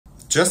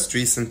Just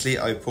recently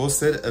I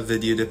posted a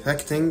video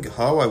depicting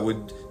how I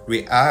would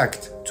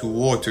react to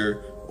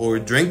water or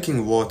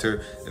drinking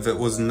water if it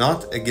was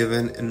not a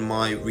given in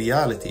my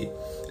reality.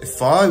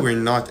 If I were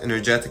not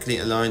energetically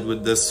aligned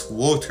with this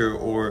water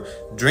or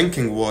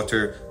drinking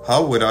water,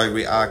 how would I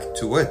react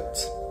to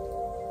it?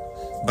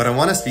 But I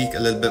want to speak a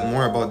little bit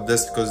more about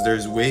this because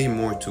there's way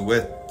more to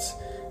it.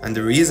 And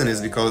the reason is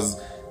because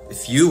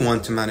if you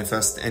want to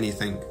manifest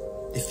anything,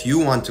 if you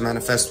want to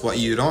manifest what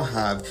you don't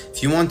have,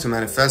 if you want to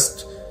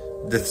manifest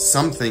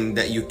something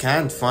that you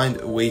can't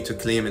find a way to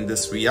claim in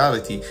this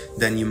reality,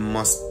 then you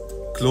must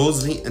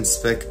closely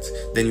inspect,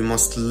 then you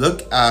must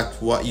look at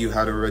what you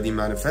had already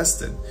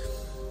manifested.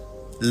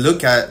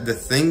 Look at the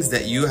things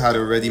that you had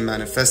already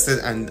manifested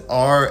and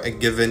are a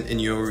given in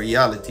your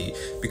reality,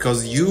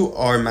 because you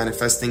are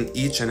manifesting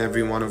each and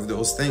every one of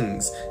those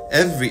things.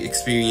 Every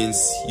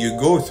experience you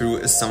go through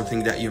is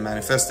something that you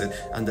manifested,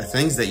 and the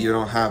things that you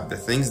don't have, the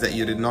things that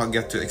you did not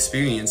get to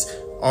experience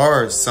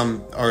are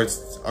some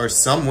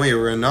way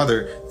or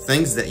another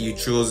things that you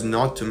chose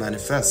not to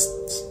manifest.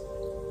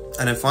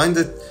 And I find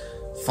it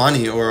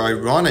funny or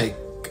ironic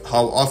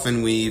how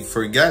often we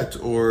forget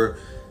or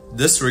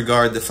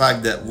disregard the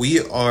fact that we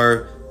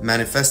are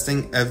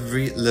manifesting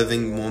every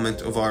living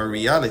moment of our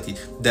reality,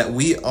 that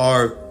we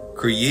are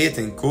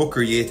creating,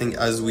 co-creating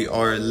as we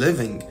are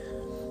living.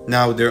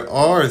 Now, there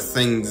are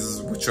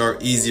things which are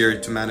easier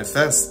to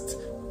manifest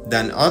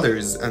than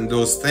others, and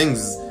those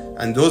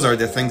are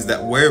the things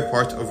that were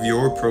part of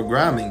your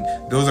programming.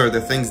 Those are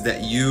the things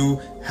that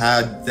you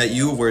had, that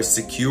you were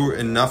secure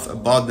enough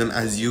about them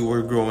as you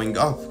were growing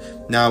up.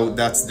 Now,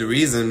 that's the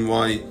reason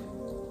why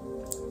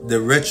the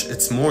rich,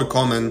 it's more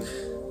common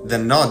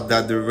than not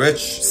that the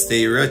rich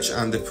stay rich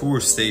and the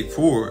poor stay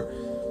poor.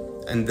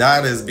 And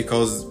that is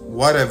because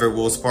whatever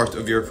was part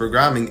of your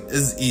programming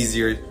is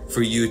easier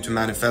for you to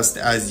manifest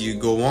as you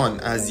go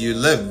on, as you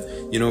live.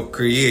 You know,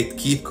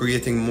 keep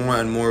creating more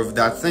and more of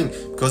that thing,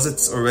 because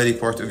it's already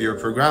part of your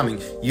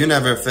programming. You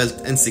never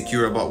felt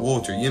insecure about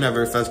water. You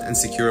never felt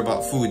insecure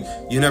about food.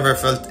 You never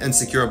felt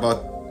insecure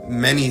about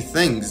many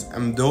things,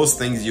 and those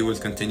things you will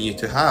continue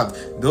to have.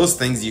 Those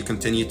things you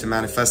continue to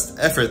manifest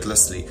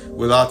effortlessly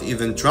without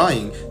even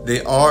trying.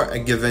 They are a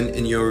given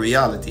in your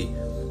reality.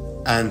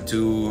 And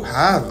to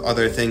have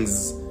other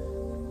things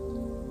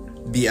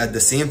be at the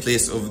same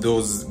place of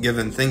those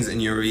given things in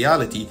your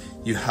reality,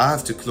 you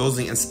have to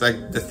closely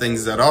inspect the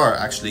things that are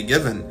actually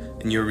given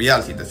in your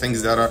reality, the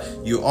things that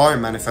you are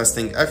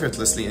manifesting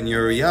effortlessly in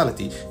your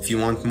reality. If you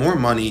want more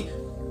money,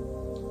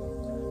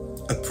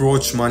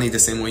 approach money the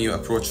same way you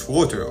approach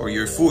water or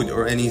your food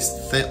or any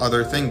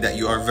other thing that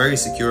you are very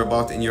secure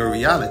about in your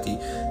reality.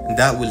 And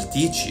that will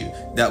teach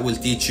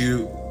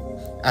you.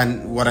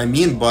 And what I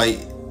mean by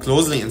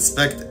closely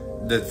inspect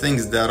the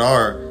things that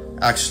are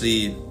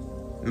actually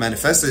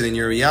manifested in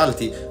your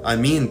reality, I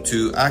mean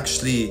to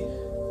actually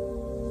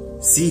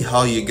see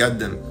how you get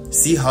them,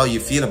 see how you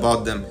feel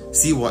about them,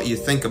 see what you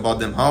think about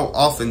them, how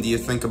often do you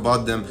think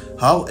about them,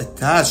 how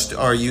attached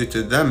are you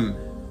to them,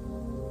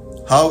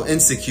 how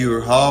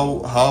insecure,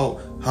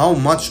 how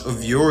much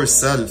of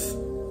yourself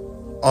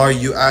are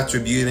you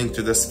attributing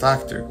to this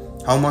factor,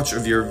 how much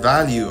of your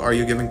value are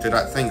you giving to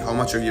that thing, how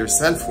much of your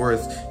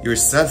self-worth, your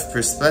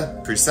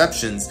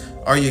self-perceptions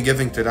are you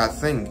giving to that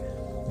thing.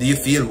 Do you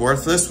feel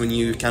worthless when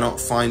you cannot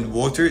find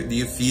water? Do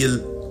you feel,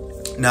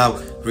 now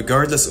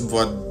regardless of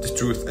what the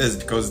truth is,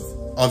 because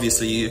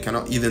obviously you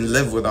cannot even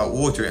live without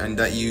water, and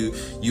that you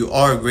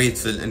are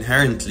grateful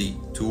inherently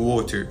to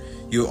water,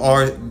 you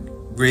are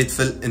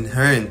grateful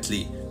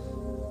inherently.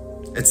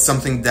 It's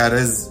something that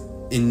is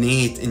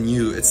innate in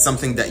you. It's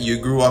something that you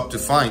grew up to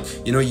find.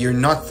 You know, you're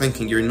not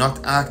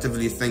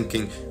actively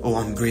thinking, oh,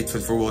 I'm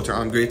grateful for water,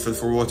 I'm grateful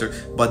for water,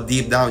 but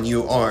deep down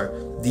you are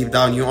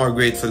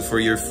grateful for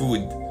your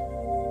food,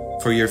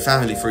 for your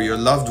family, for your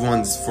loved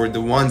ones, for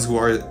the ones who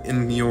are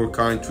in your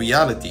current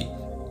reality,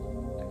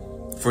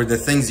 for the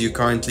things you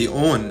currently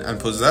own and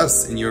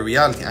possess in your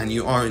reality and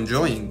you are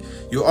enjoying.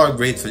 You are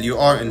grateful, you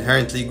are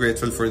inherently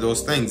grateful for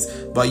those things,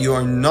 but you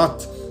are not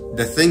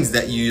the things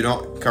that you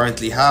don't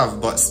currently have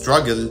but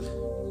struggle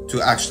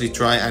to actually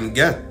try and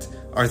get,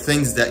 are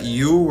things that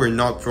you were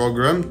not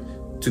programmed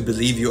to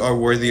believe you are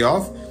worthy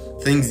of,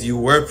 things you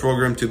were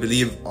programmed to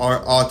believe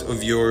are out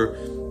of your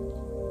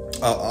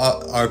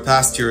are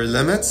past your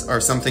limits, are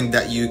something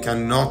that you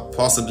cannot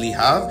possibly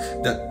have,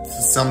 that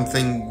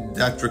something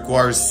that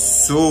requires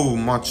so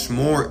much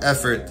more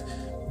effort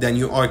than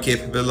you are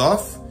capable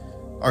of,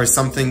 or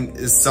something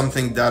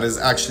that is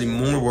actually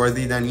more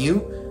worthy than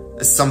you,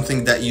 is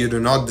something that you do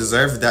not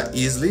deserve that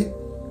easily,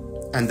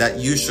 and that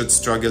you should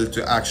struggle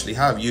to actually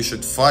have. You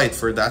should fight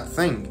for that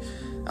thing.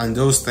 And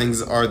those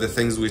things are the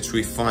things which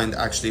we find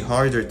actually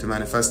harder to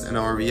manifest in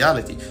our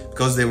reality,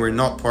 because they were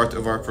not part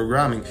of our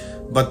programming.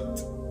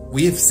 But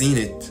we have seen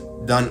it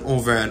done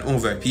over and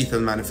over, people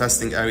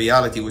manifesting a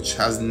reality which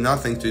has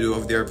nothing to do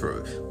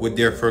with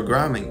their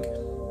programming.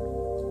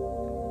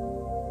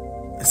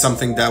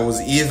 Something that was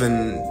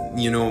even,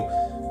 you know,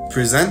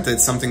 presented,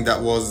 something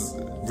that was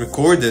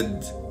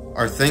recorded,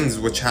 are things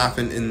which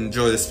happen in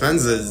Joe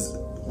Dispenza's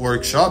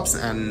workshops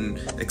and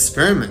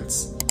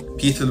experiments.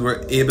 People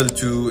were able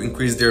to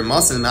increase their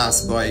muscle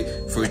mass by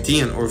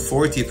 14 or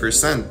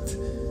 40%.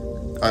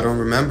 I don't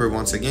remember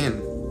once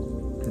again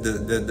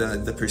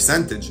the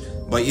percentage,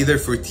 by either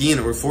 14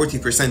 or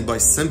 40% by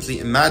simply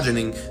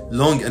imagining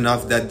long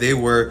enough that they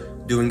were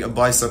doing a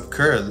bicep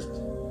curl,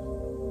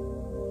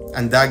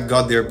 and that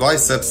got their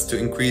biceps to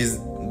increase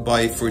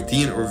by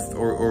 14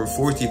 or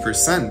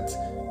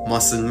 40%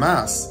 muscle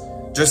mass,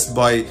 just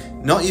by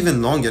not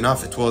even long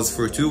enough. It was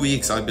for 2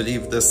 weeks, I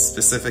believe, this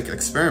specific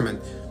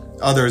experiment.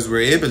 Others were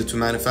able to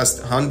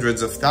manifest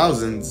hundreds of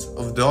thousands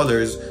of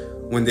dollars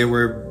when they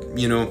were,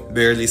 you know,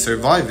 barely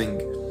surviving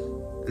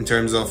in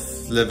terms of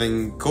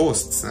living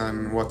costs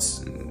and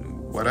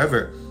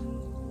whatever.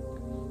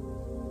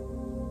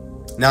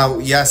 Now,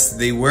 yes,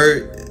 they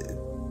were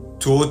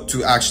taught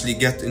to actually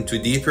get into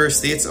deeper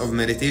states of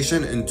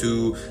meditation,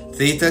 into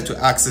theta,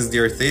 to access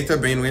their theta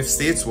brainwave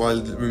states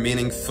while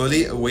remaining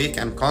fully awake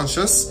and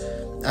conscious,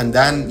 and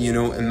then, you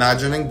know,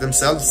 imagining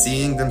themselves,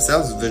 seeing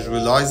themselves,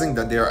 visualizing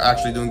that they are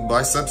actually doing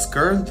biceps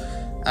curl,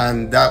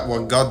 and that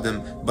what got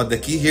them. But the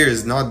key here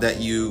is not that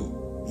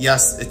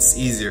yes, it's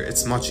easier,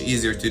 it's much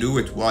easier to do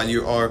it while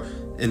you are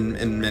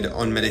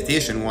on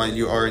meditation, while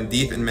you are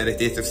deep in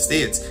meditative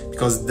states,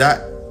 because that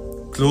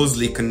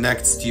closely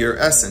connects to your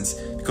essence.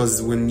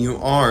 Because when you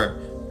are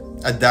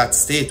at that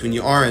state, when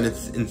you are in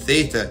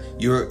theta,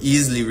 you're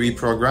easily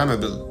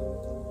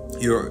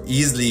reprogrammable. You're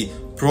easily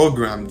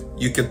programmed.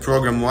 You can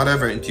program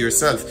whatever into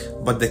yourself.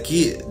 But the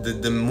key,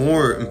 the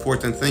more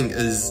important thing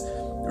is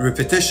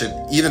repetition.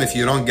 Even if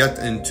you don't get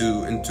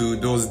into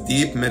those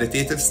deep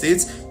meditative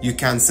states, you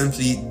can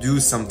simply do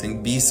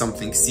something, be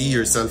something, see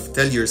yourself,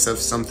 tell yourself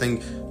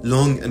something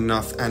long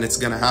enough, and it's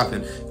gonna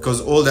happen.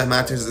 Because all that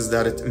matters is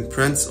that it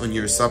imprints on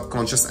your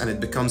subconscious and it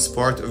becomes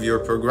part of your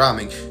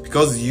programming.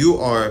 Because you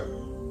are,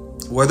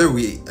 whether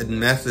we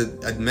admit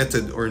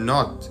it or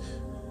not,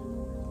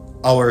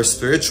 our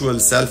spiritual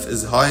self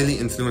is highly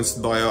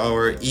influenced by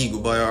our ego,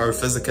 by our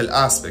physical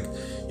aspect.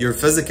 Your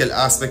physical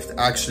aspect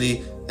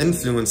actually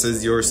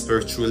influences your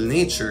spiritual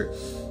nature,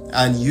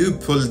 and you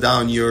pull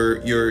down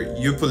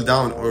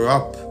or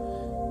up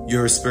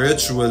your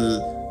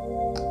spiritual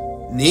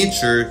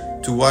nature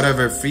to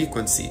whatever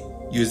frequency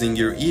using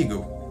your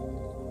ego.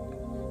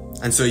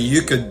 And so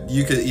you could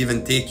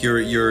even take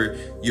your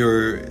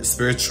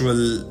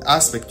spiritual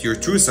aspect, your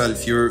true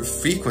self, your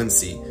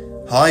frequency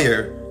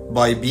higher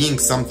by being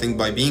something,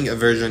 by being a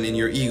version in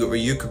your ego, or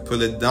you could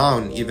pull it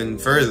down even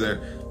further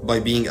by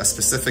being a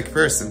specific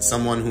person,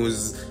 someone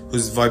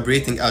who's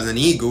vibrating as an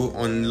ego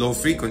on low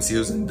frequency,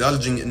 who's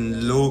indulging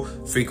in low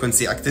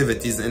frequency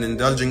activities and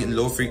indulging in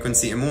low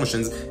frequency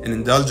emotions and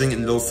indulging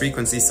in low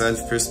frequency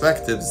self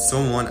perspectives, so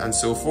on and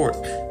so forth.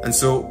 And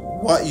so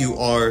what you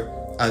are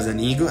as an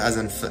ego, as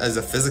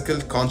a physical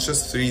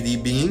conscious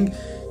 3D being,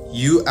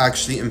 you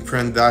actually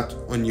imprint that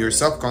on your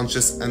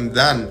subconscious, and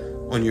then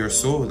on your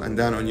soul, and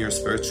then on your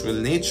spiritual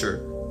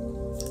nature,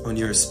 on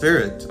your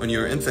spirit, on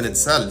your infinite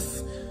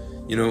self.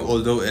 You know,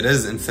 although it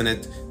is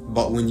infinite,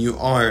 but when you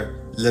are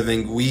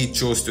living, we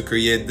chose to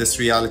create this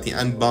reality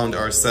and bound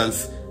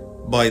ourselves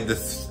by the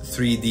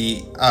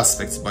 3D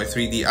aspects,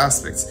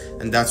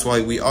 and that's why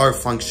we are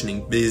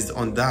functioning based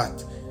on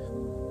that.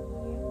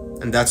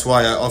 And that's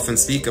why I often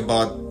speak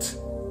about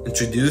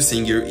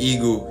introducing your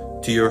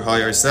ego to your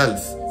higher self,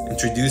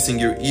 introducing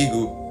your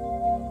ego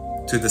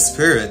to the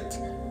spirit,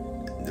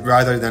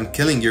 rather than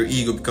killing your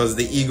ego, because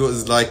the ego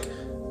is like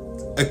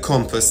a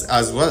compass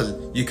as well.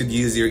 You could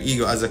use your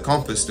ego as a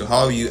compass to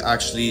how you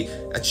actually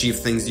achieve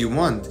things you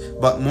want.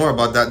 But more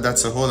about that,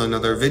 that's a whole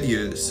another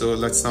video, so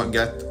let's not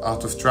get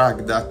out of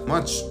track that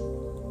much.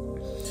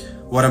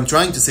 What I'm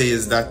trying to say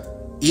is that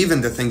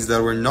even the things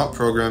that were not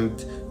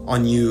programmed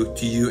on you,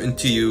 to you,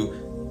 into you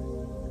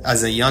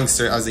as a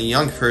youngster, as a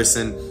young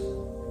person,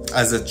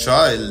 as a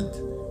child,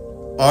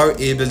 are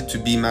able to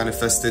be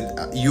manifested.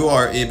 You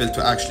are able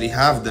to actually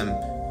have them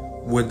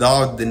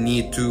without the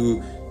need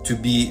to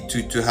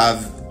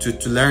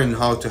learn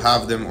how to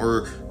have them,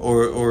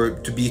 or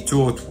to be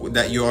taught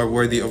that you are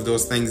worthy of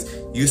those things.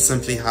 You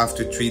simply have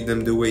to treat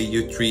them the way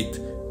you treat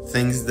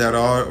things that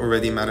are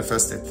already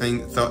manifested,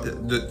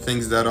 the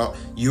things that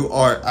you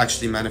are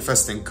actually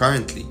manifesting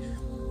currently.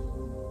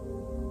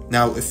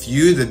 Now,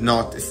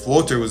 if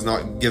water was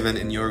not given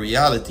in your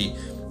reality,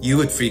 you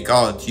would freak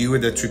out, you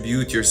would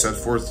attribute your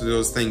self-worth to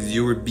those things,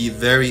 you would be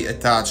very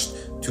attached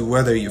to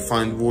whether you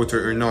find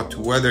water or not, to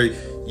whether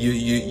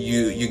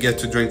you get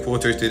to drink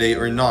water today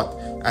or not.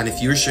 And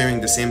if you're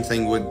sharing the same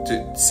thing with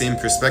the same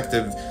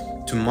perspective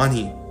to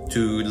money,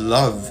 to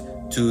love,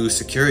 to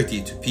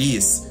security, to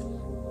peace,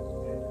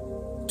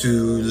 to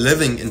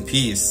living in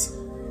peace,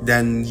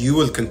 then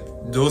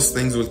those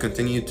things will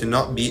continue to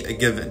not be a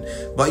given.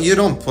 But you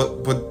don't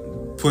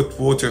put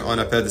water on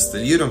a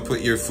pedestal, you don't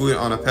put your food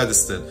on a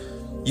pedestal.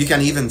 You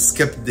can even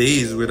skip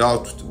days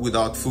without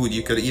food.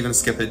 You could even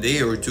skip a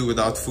day or two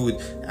without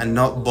food and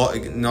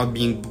not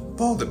being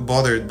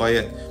bothered by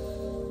it.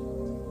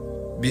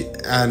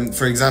 And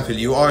for example,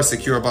 you are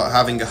secure about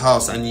having a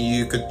house, and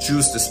you could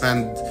choose to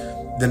spend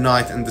the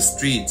night in the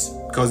streets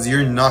because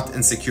you're not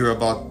insecure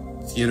about,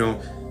 you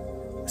know,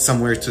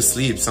 somewhere to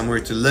sleep, somewhere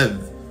to live.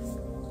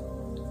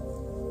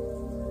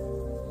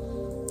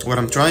 What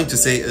I'm trying to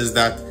say is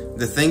that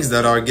the things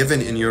that are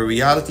given in your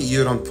reality,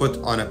 you don't put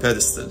on a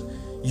pedestal.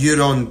 You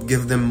don't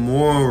give them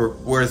more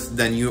worth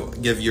than you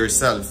give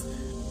yourself.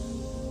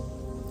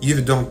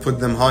 You don't put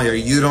them higher.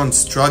 You don't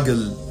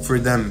struggle for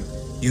them.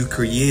 You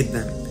create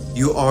them.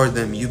 You are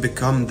them. You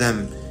become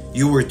them.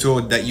 You were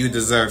taught that you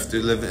deserve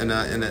to live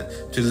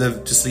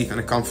to sleep in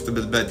a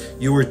comfortable bed.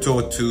 You were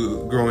taught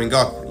to growing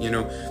up, you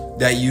know,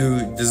 that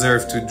you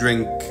deserve to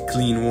drink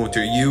clean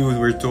water. You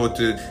were taught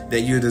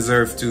that you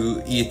deserve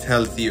to eat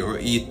healthy or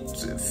eat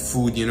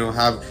food, you know,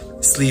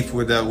 sleep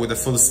with a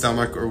full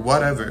stomach or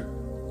whatever.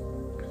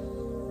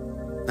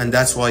 And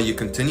that's why you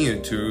continue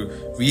to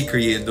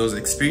recreate those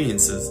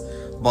experiences.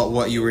 But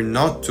what you were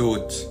not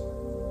taught,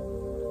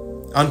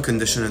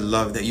 unconditional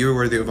love, that you're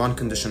worthy of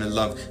unconditional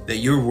love, that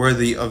you're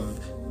worthy of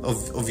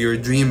your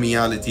dream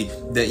reality,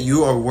 that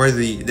you are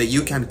worthy, that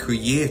you can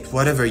create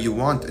whatever you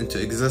want into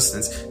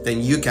existence,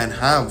 then you can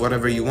have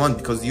whatever you want,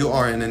 because you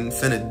are an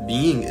infinite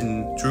being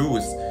in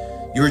truth.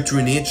 Your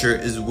true nature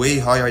is way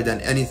higher than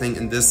anything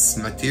in this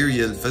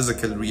material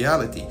physical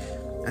reality,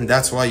 and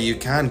that's why you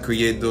can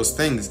create those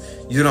things.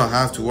 You don't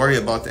have to worry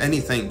about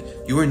anything.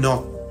 You were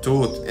not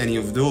taught any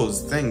of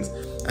those things,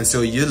 and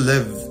so you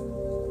live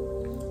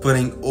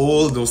putting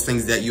all those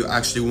things that you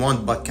actually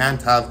want but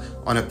can't have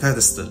on a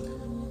pedestal,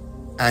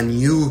 and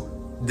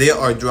they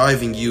are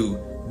driving you.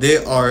 They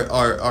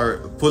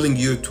are pulling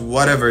you to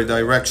whatever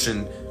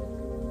direction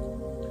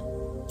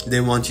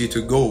they want you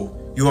to go.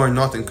 You are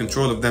not in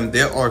control of them.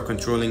 They are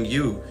controlling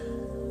you.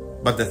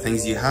 But the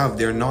things you have,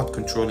 they're not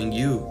controlling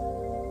you.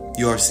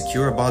 You are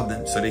secure about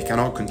them, so they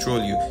cannot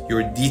control you.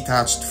 You're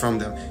detached from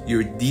them.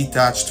 You're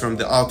detached from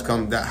the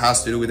outcome that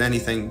has to do with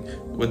anything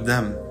with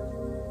them.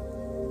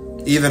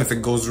 Even if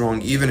it goes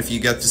wrong, even if you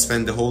get to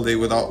spend the whole day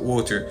without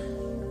water,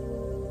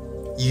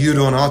 you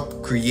do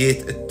not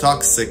create a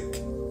toxic,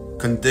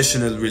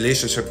 conditional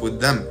relationship with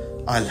them.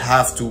 I'll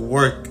have to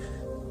work,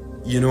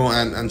 you know,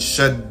 and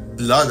shed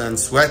blood and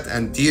sweat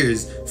and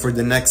tears for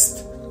the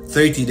next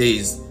 30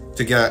 days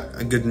to get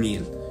a good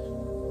meal.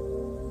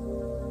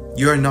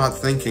 You're not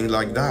thinking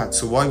like that.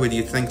 So why would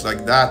you think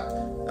like that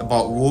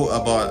about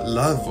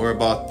love, or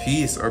about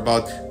peace, or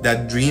about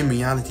that dream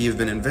reality you've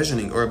been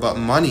envisioning, or about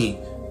money,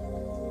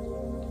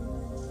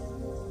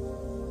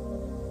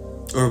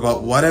 or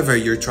about whatever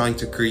you're trying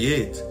to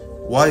create?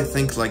 Why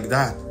think like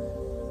that?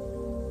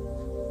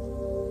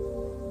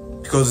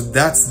 Because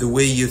that's the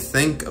way you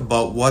think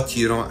about what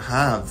you don't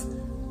have.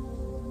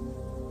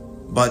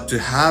 But to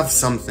have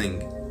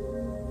something,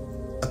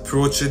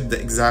 approach it the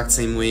exact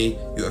same way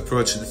you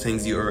approach the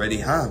things you already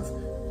have.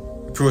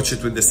 Approach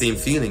it with the same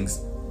feelings.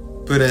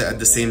 Put it at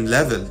the same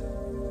level.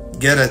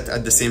 Get it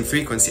at the same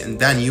frequency, and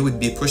then you would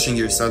be pushing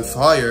yourself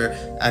higher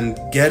and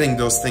getting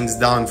those things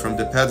down from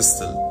the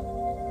pedestal.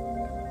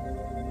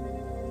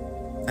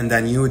 And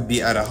then you would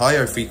be at a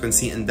higher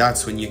frequency, and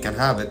that's when you can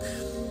have it.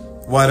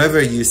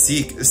 Whatever you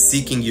seek is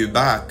seeking you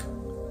back.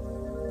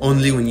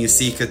 Only when you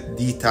seek it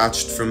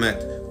detached from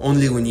it.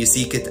 Only when you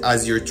seek it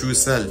as your true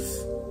self.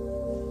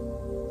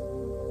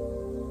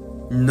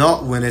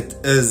 Not when it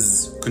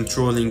is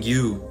controlling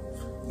you.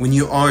 When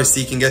you are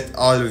seeking it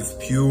out of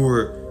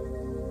pure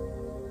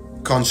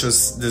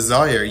conscious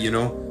desire, you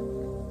know.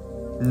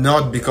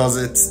 Not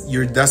because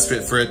you're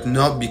desperate for it,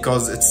 not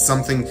because it's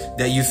something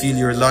that you feel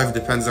your life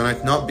depends on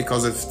it, not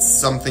because it's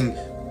something,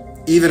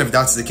 even if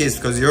that's the case,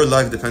 because your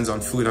life depends on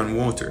food and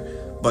water,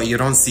 but you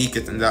don't seek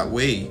it in that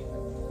way.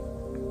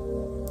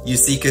 You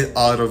seek it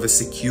out of a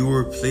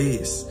secure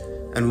place,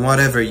 and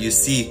whatever you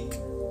seek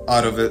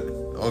out of it,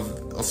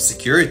 of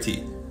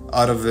security,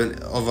 out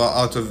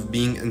of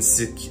being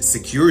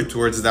insecure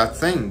towards that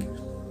thing,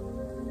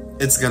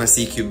 it's gonna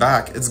seek you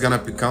back. It's gonna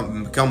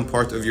become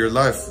part of your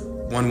life,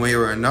 one way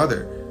or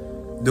another.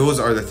 Those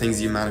are the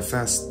things you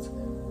manifest,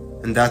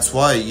 and that's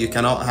why you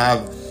cannot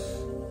have,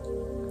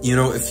 you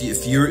know, if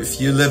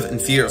you live in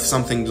fear of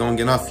something long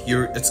enough,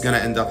 it's gonna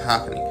end up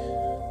happening.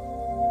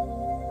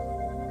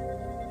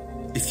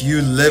 If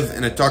you live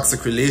in a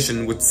toxic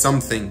relation with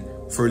something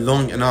for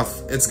long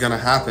enough, it's gonna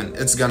happen.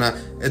 It's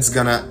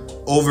gonna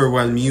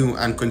overwhelm you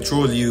and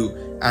control you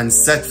and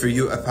set for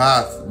you a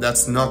path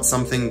that's not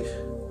something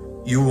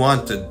you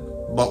wanted.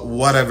 But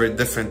whatever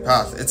different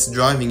path, it's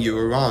driving you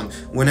around.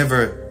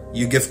 Whenever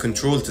you give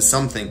control to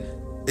something,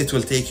 it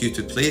will take you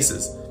to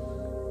places.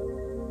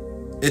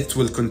 It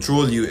will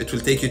control you. It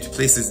will take you to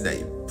places that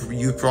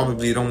you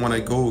probably don't want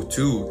to go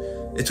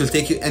to. It will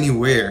take you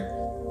anywhere.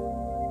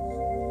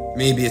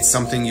 Maybe it's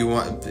something you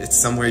want, it's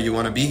somewhere you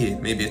want to be.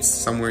 Maybe it's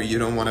somewhere you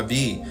don't want to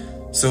be.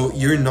 So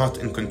you're not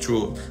in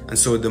control. And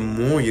so the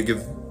more you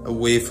give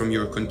away from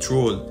your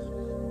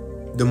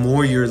control, the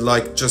more you're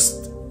like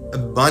just a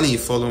bunny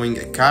following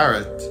a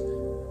carrot,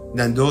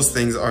 then those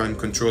things are in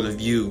control of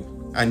you,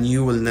 and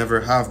you will never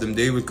have them.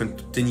 They will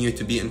continue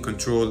to be in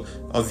control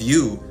of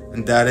you,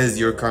 and that is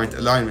your current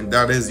alignment.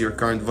 That is your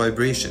current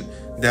vibration.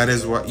 That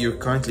is what you're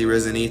currently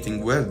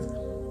resonating with.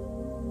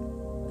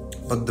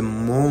 But the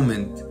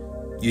moment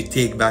you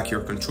take back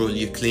your control,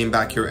 you claim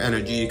back your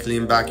energy, you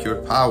claim back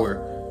your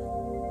power.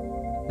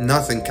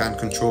 Nothing can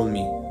control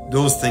me.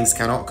 Those things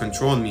cannot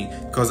control me,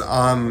 because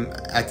I'm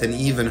at an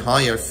even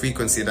higher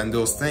frequency than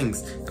those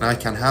things, and I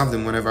can have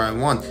them whenever I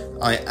want.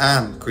 I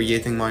am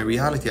creating my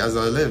reality as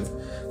I live.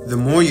 The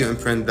more you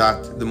imprint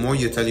that, the more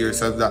you tell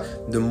yourself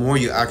that, the more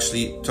you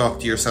actually talk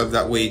to yourself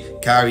that way,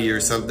 carry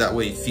yourself that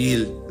way,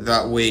 feel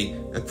that way,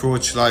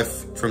 approach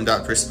life from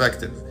that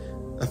perspective.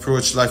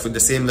 Approach life with the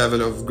same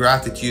level of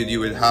gratitude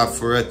you would have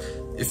for it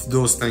if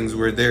those things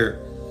were there.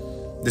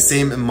 The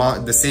same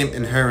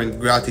inherent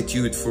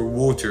gratitude for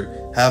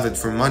water, have it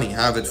for money,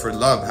 have it for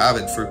love, have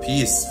it for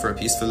peace, for a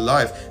peaceful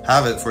life,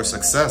 have it for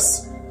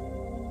success,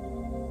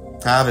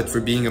 have it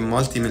for being a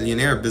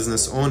multi-millionaire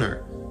business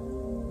owner.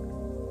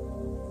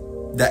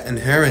 That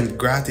inherent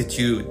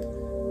gratitude,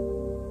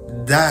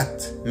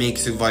 that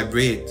makes you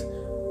vibrate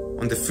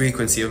on the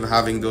frequency of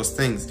having those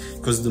things,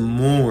 because the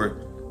more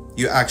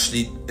you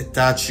actually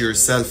attach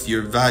yourself,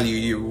 your value,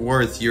 your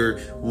worth, your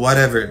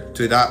whatever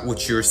to that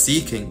which you're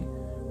seeking,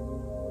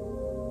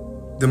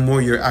 the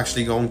more you're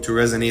actually going to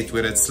resonate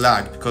with its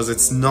lack, because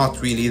it's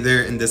not really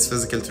there in this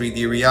physical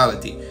 3D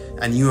reality,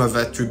 and you have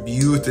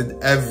attributed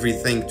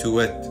everything to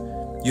it.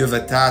 You have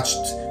attached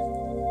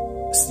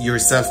your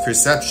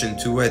self-perception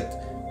to it,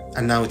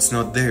 and now it's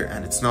not there,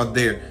 and it's not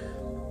there,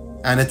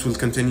 and it will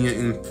continue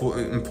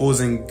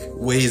imposing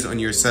ways on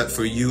yourself,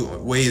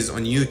 ways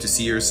on you to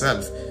see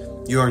yourself.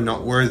 You are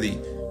not worthy.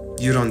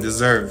 You don't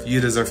deserve. You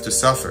deserve to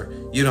suffer.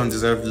 You don't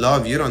deserve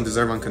love. You don't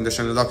deserve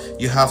unconditional love.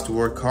 You have to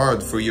work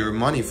hard for your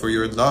money, for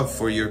your love,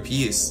 for your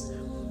peace.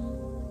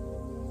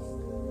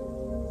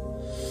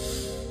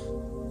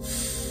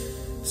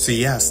 So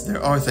yes,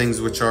 there are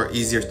things which are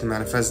easier to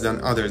manifest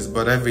than others,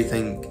 but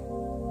everything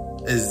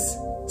is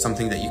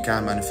something that you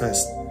can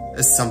manifest.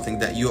 It's something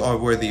that you are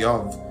worthy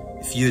of.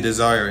 If you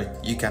desire it,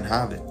 you can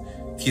have it.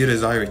 If you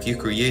desire it, you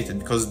create it,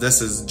 because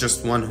this is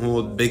just one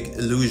whole big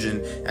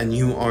illusion, and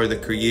you are the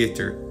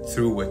creator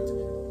through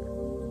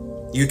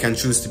it. You can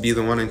choose to be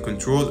the one in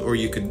control, or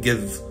you could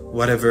give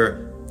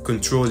whatever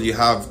control you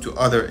have to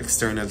other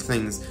external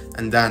things,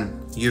 and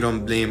then you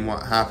don't blame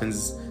what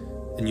happens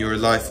in your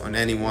life on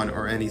anyone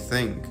or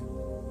anything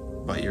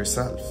but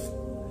yourself.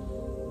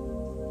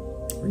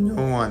 Or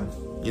no one,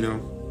 you know.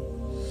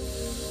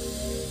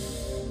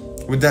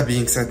 With that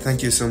being said,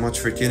 thank you so much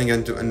for tuning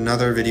in to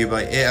another video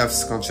by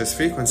AF's Conscious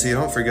Frequency.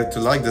 Don't forget to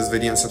like this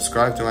video and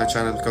subscribe to my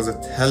channel, because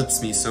it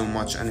helps me so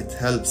much, and it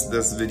helps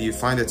this video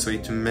find its way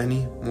to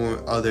many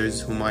more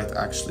others who might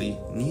actually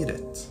need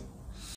it.